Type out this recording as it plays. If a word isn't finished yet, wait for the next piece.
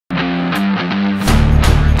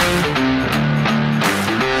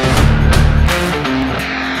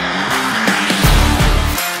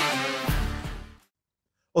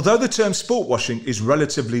Although the term sport washing is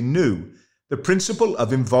relatively new, the principle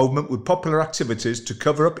of involvement with popular activities to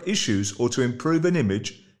cover up issues or to improve an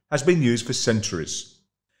image has been used for centuries.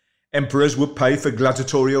 Emperors would pay for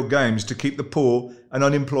gladiatorial games to keep the poor and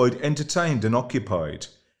unemployed entertained and occupied.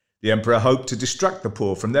 The emperor hoped to distract the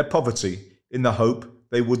poor from their poverty in the hope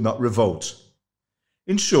they would not revolt.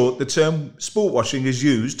 In short, the term sport washing is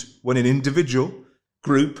used when an individual,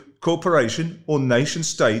 group, corporation or nation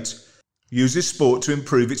state uses sport to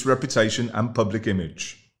improve its reputation and public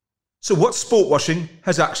image. So what sport washing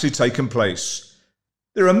has actually taken place?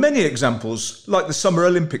 There are many examples, like the Summer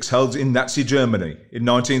Olympics held in Nazi Germany. In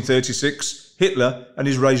 1936, Hitler and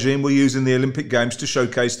his regime were using the Olympic Games to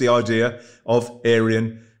showcase the idea of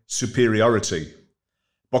Aryan superiority.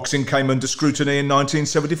 Boxing came under scrutiny in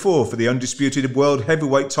 1974 for the undisputed world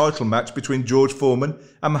heavyweight title match between George Foreman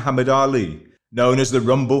and Muhammad Ali, known as the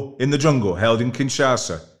Rumble in the Jungle, held in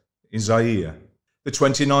Kinshasa, in Zaire. The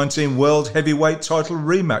 2019 World Heavyweight title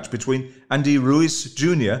rematch between Andy Ruiz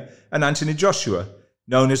Jr. and Anthony Joshua,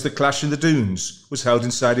 known as the Clash in the Dunes, was held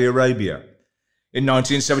in Saudi Arabia. In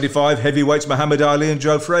 1975, heavyweights Muhammad Ali and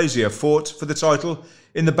Joe Frazier fought for the title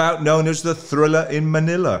in the bout known as the Thrilla in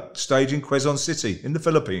Manilla, staged in Quezon City in the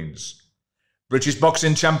Philippines. British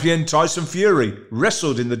boxing champion Tyson Fury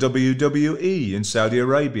wrestled in the WWE in Saudi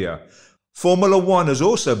Arabia. Formula One has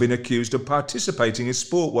also been accused of participating in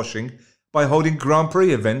sport washing by holding Grand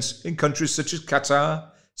Prix events in countries such as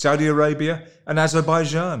Qatar, Saudi Arabia and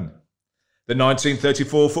Azerbaijan. The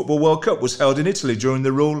 1934 Football World Cup was held in Italy during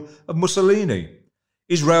the rule of Mussolini.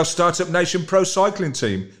 Israel's startup nation Pro Cycling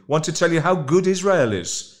Team want to tell you how good Israel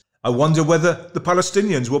is. I wonder whether the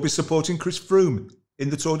Palestinians will be supporting Chris Froome in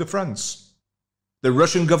the Tour de France. The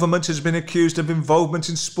Russian government has been accused of involvement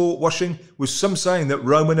in sport washing, with some saying that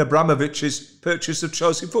Roman Abramovich's purchase of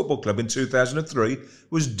Chelsea Football Club in 2003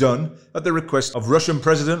 was done at the request of Russian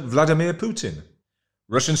President Vladimir Putin.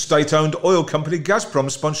 Russian state-owned oil company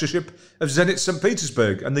Gazprom's sponsorship of Zenit St.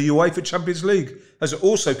 Petersburg and the UEFA Champions League has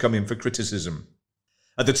also come in for criticism.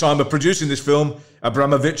 At the time of producing this film,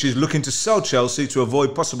 Abramovich is looking to sell Chelsea to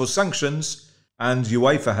avoid possible sanctions, and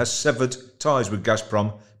UEFA has severed ties with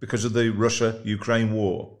Gazprom because of the Russia-Ukraine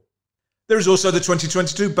war. There is also the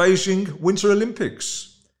 2022 Beijing Winter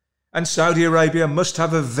Olympics. And Saudi Arabia must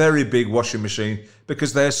have a very big washing machine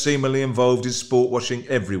because they are seemingly involved in sport washing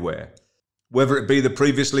everywhere. Whether it be the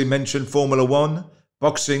previously mentioned Formula One,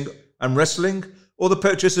 boxing and wrestling, or the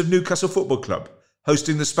purchase of Newcastle Football Club,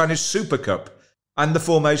 hosting the Spanish Super Cup, and the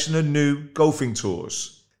formation of new golfing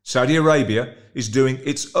tours. Saudi Arabia is doing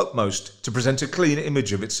its utmost to present a clean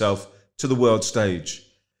image of itself to the world stage.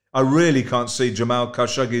 I really can't see Jamal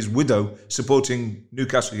Khashoggi's widow supporting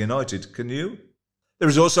Newcastle United, can you? There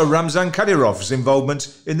is also Ramzan Kadyrov's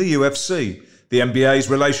involvement in the UFC, the NBA's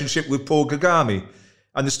relationship with Paul Kagame,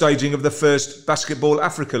 and the staging of the first Basketball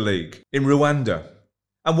Africa League in Rwanda.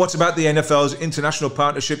 And what about the NFL's international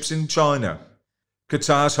partnerships in China?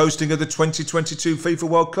 Qatar's hosting of the 2022 FIFA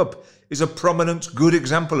World Cup is a prominent, good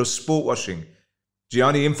example of sport washing.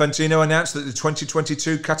 Gianni Infantino announced that the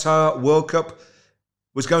 2022 Qatar World Cup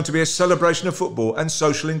was going to be a celebration of football and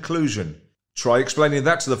social inclusion. Try explaining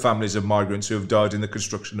that to the families of migrants who have died in the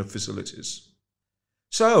construction of facilities.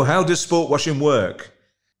 So, how does sport washing work?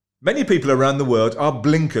 Many people around the world are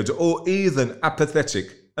blinkered or even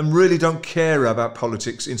apathetic and really don't care about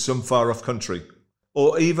politics in some far-off country,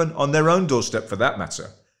 or even on their own doorstep for that matter.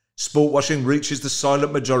 Sport washing reaches the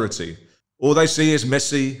silent majority. All they see is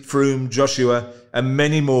Messi, Froome, Joshua, and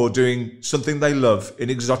many more doing something they love in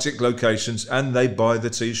exotic locations, and they buy the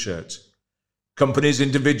t-shirt. Companies,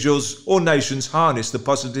 individuals, or nations harness the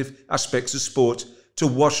positive aspects of sport to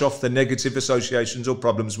wash off the negative associations or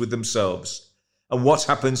problems with themselves. And what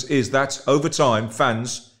happens is that, over time,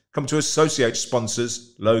 fans come to associate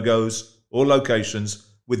sponsors, logos, or locations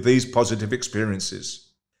with these positive experiences.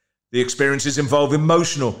 The experiences involve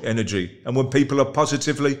emotional energy, and when people are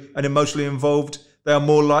positively and emotionally involved, they are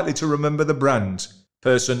more likely to remember the brand,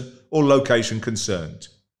 person, or location concerned.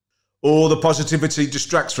 All the positivity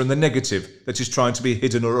distracts from the negative that is trying to be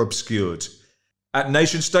hidden or obscured. At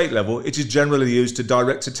nation-state level, it is generally used to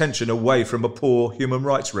direct attention away from a poor human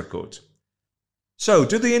rights record. So,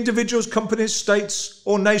 do the individuals, companies, states,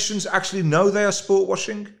 or nations actually know they are sport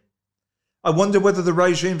washing? I wonder whether the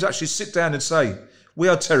regimes actually sit down and say, "We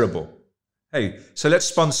are terrible. Hey, so let's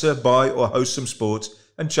sponsor, buy, or host some sport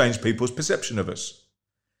and change people's perception of us."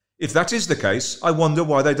 If that is the case, I wonder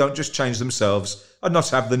why they don't just change themselves and not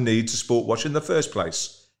have the need to sport wash in the first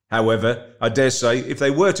place. However, I dare say if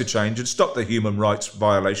they were to change and stop the human rights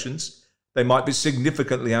violations, they might be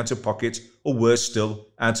significantly out of pocket, or worse still,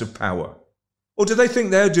 out of power. Or do they think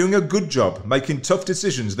they are doing a good job making tough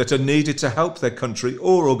decisions that are needed to help their country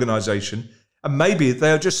or organisation, and maybe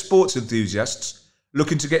they are just sports enthusiasts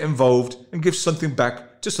looking to get involved and give something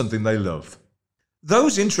back to something they love?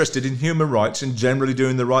 Those interested in human rights and generally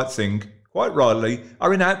doing the right thing, quite rightly,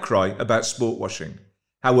 are in outcry about sport washing.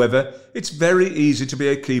 However, it's very easy to be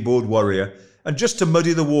a keyboard warrior, and just to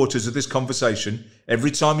muddy the waters of this conversation,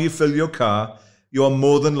 every time you fill your car, you are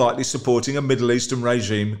more than likely supporting a Middle Eastern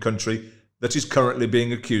regime country that is currently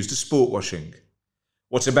being accused of sport washing.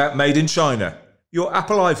 What about made in China? Your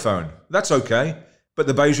Apple iPhone, that's okay, but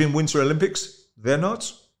the Beijing Winter Olympics, they're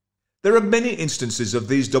not? There are many instances of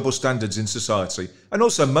these double standards in society, and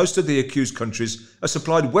also most of the accused countries are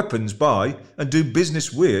supplied weapons by and do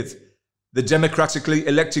business with the democratically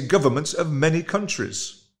elected governments of many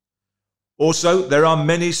countries. Also, there are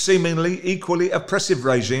many seemingly equally oppressive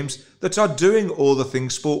regimes that are doing all the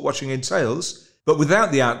things sport washing entails, but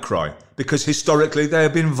without the outcry, because historically they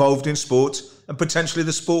have been involved in sport and potentially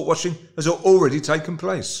the sport washing has already taken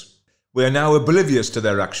place. We are now oblivious to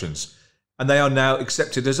their actions, and they are now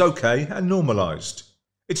accepted as okay and normalised.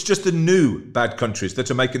 It's just the new bad countries that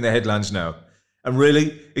are making the headlines now. And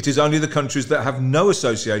really, it is only the countries that have no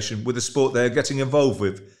association with the sport they are getting involved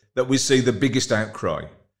with that we see the biggest outcry.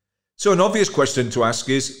 So an obvious question to ask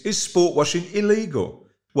is sport washing illegal?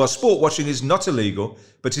 Well, sport washing is not illegal,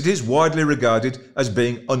 but it is widely regarded as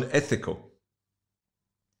being unethical.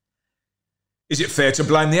 Is it fair to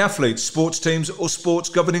blame the athletes, sports teams, or sports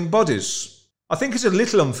governing bodies? I think it's a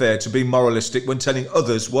little unfair to be moralistic when telling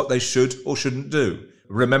others what they should or shouldn't do.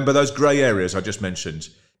 Remember those grey areas I just mentioned?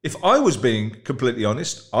 If I was being completely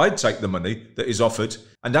honest, I'd take the money that is offered,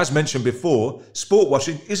 and as mentioned before, sport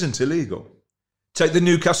washing isn't illegal. Take the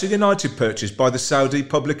Newcastle United purchase by the Saudi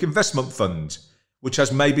Public Investment Fund, which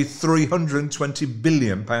has maybe £320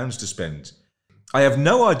 billion to spend. I have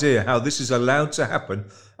no idea how this is allowed to happen,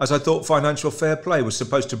 as I thought financial fair play was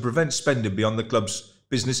supposed to prevent spending beyond the club's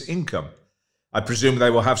business income. I presume they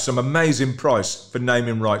will have some amazing price for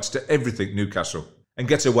naming rights to everything Newcastle and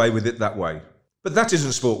get away with it that way. But that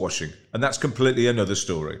isn't sport washing, and that's completely another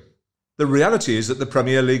story. The reality is that the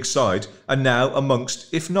Premier League side are now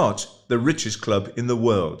amongst, if not, the richest club in the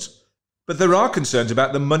world. But there are concerns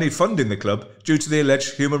about the money funding the club due to the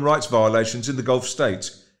alleged human rights violations in the Gulf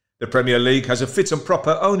states. The Premier League has a fit and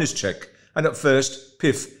proper owner's check, and at first,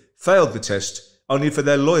 PIF failed the test, only for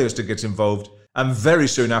their lawyers to get involved, and very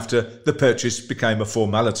soon after, the purchase became a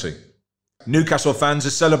formality. Newcastle fans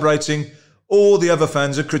are celebrating, all the other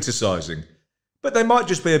fans are criticising. But they might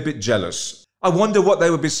just be a bit jealous. I wonder what they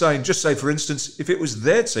would be saying, just say for instance, if it was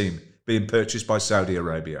their team being purchased by Saudi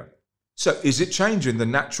Arabia. So is it changing the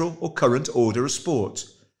natural or current order of sport?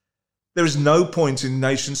 There is no point in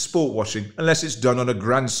nations sport washing unless it's done on a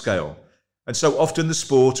grand scale, and so often the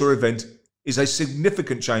sport or event is a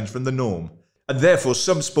significant change from the norm, and therefore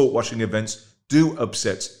some sport washing events do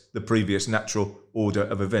upset the previous natural order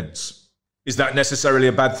of events. Is that necessarily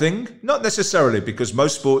a bad thing? Not necessarily, because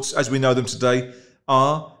most sports as we know them today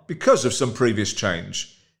are because of some previous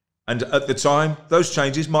change, and at the time those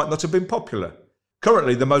changes might not have been popular.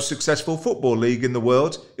 Currently the most successful football league in the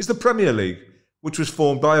world is the Premier League, which was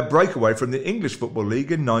formed by a breakaway from the English Football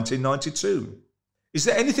League in 1992. Is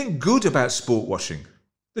there anything good about sport washing?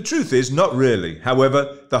 The truth is, not really.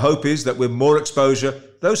 However, the hope is that with more exposure,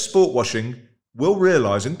 those sport washing will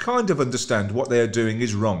realise and kind of understand what they are doing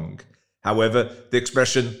is wrong. However, the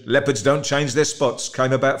expression, leopards don't change their spots,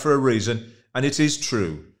 came about for a reason, and it is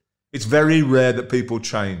true. It's very rare that people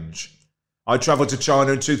change. I travelled to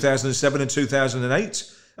China in 2007 and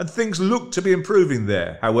 2008, and things look to be improving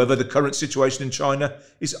there. However, the current situation in China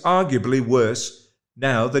is arguably worse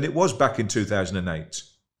now than it was back in 2008.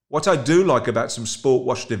 What I do like about some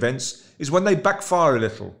sport-washed events is when they backfire a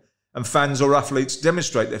little, and fans or athletes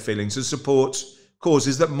demonstrate their feelings and support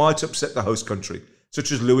causes that might upset the host country,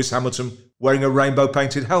 such as Lewis Hamilton wearing a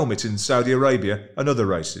rainbow-painted helmet in Saudi Arabia and other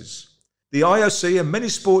races. The IOC and many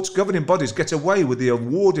sports governing bodies get away with the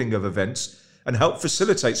awarding of events and help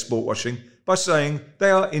facilitate sport washing by saying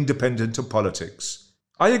they are independent of politics.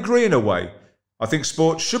 I agree in a way. I think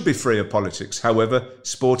sport should be free of politics. However,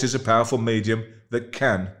 sport is a powerful medium that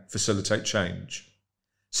can facilitate change.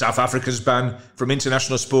 South Africa's ban from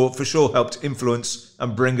international sport for sure helped influence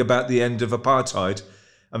and bring about the end of apartheid,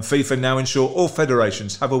 and FIFA now ensure all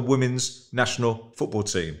federations have a women's national football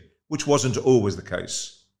team, which wasn't always the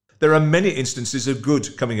case. There are many instances of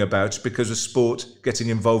good coming about because of sport getting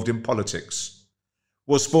involved in politics.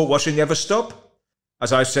 Will sport washing ever stop?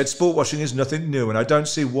 As I've said, sport washing is nothing new, and I don't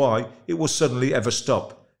see why it will suddenly ever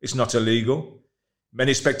stop. It's not illegal.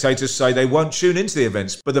 Many spectators say they won't tune into the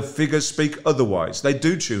events, but the figures speak otherwise. They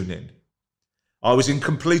do tune in. I was in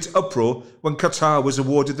complete uproar when Qatar was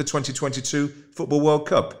awarded the 2022 Football World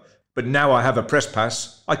Cup, but now I have a press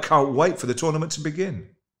pass. I can't wait for the tournament to begin.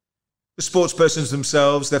 The sportspersons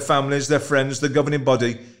themselves, their families, their friends, the governing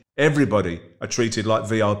body, everybody are treated like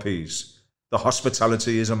VIPs. The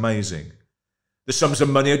hospitality is amazing. The sums of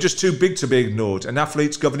money are just too big to be ignored, and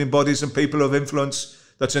athletes, governing bodies and people of influence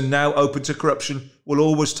that are now open to corruption will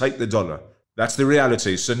always take the dollar. That's the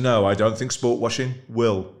reality, so no, I don't think sport washing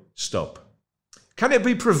will stop. Can it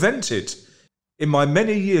be prevented? In my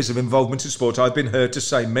many years of involvement in sport, I've been heard to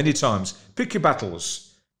say many times, pick your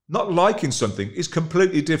battles. Not liking something is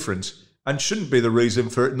completely different and shouldn't be the reason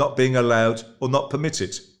for it not being allowed or not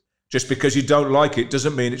permitted. Just because you don't like it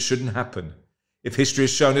doesn't mean it shouldn't happen. If history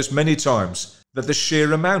has shown us many times that the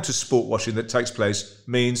sheer amount of sport washing that takes place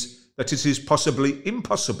means that it is possibly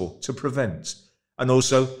impossible to prevent. And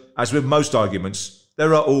also, as with most arguments,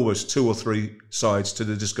 there are always 2 or 3 sides to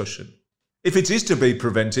the discussion. If it is to be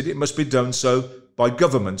prevented, it must be done so by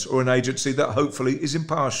government or an agency that hopefully is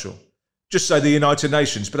impartial. Just say the United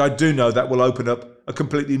Nations, but I do know that will open up a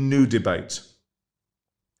completely new debate.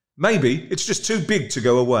 Maybe it's just too big to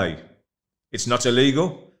go away. It's not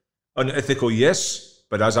illegal, unethical, yes,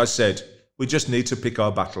 but as I said, we just need to pick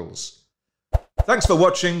our battles. Thanks for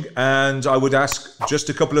watching, and I would ask just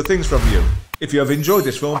a couple of things from you. If you have enjoyed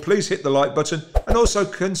this film, please hit the like button and also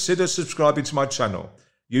consider subscribing to my channel.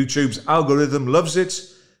 YouTube's algorithm loves it.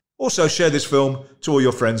 Also share this film to all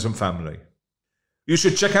your friends and family. You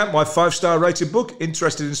should check out my 5-star rated book,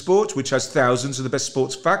 Interested in Sport, which has thousands of the best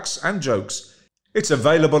sports facts and jokes. It's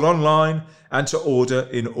available online and to order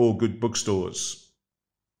in all good bookstores.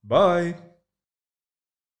 Bye.